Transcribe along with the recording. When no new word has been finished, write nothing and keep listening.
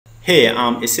Hey,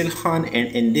 I'm Isil Khan,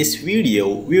 and in this video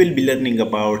we will be learning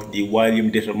about the volume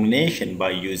determination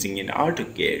by using an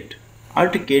AutoCAD.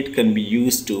 AutoCAD can be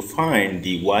used to find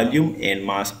the volume and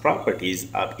mass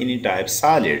properties of any type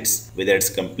solids, whether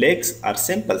it's complex or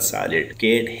simple solid.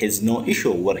 CAD has no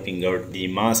issue working out the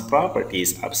mass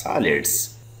properties of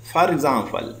solids. For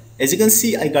example, as you can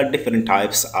see, I got different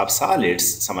types of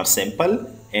solids. Some are simple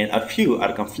and a few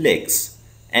are complex.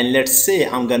 And let's say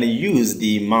I'm gonna use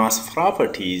the mass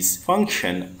properties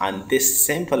function on this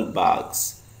simple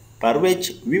box, for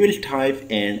which we will type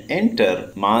and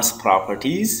enter mass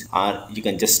properties, or you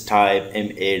can just type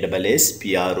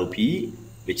MASSPROP,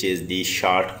 which is the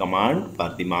short command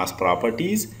for the mass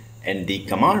properties, and the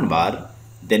command bar.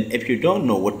 Then if you don't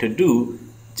know what to do,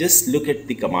 just look at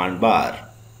the command bar.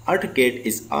 AutoCAD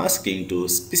is asking to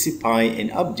specify an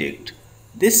object.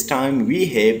 This time we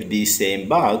have the same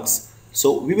box,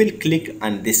 so we will click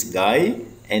on this guy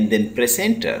and then press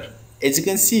enter. As you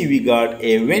can see, we got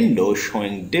a window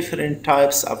showing different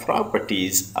types of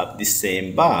properties of the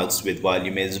same box with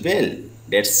volume as well.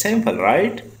 That's simple,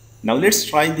 right? Now let's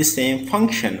try the same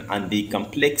function on the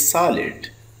complex solid.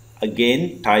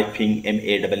 Again, typing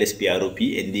MASSPROP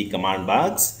in the command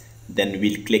box, then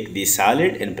we'll click the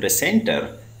solid and press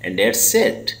enter, and that's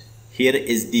it. Here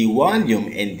is the volume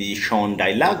in the shown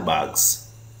dialog box.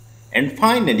 And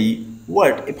finally,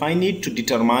 what if I need to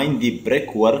determine the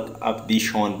brickwork of the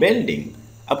shown building?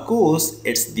 Of course,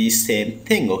 it's the same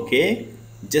thing, okay?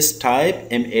 Just type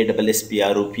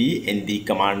MASSPROP in the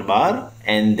command bar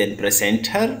and then press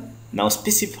enter. Now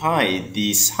specify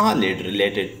the solid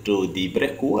related to the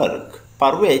brickwork,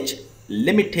 for which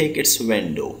let me take its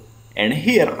window. And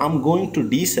here I'm going to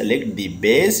deselect the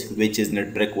base, which is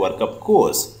not brickwork, of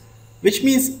course, which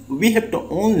means we have to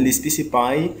only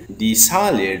specify the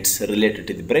solids related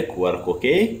to the brickwork,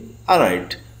 okay?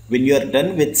 Alright, when you are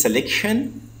done with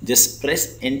selection, just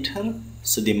press enter,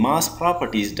 so the mass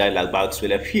properties dialog box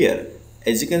will appear.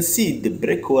 As you can see, the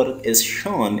brickwork is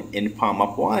shown in form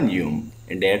of volume,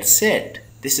 and that's it.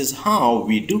 This is how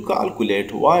we do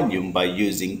calculate volume by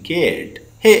using CAD.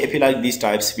 Hey, if you like these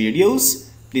types of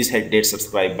videos, please hit that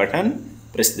subscribe button,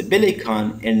 press the bell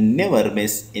icon, and never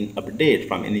miss an update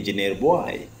from Engineer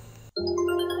Boy.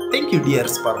 Thank you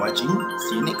dears for watching.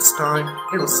 See you next time.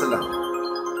 Hello, salam.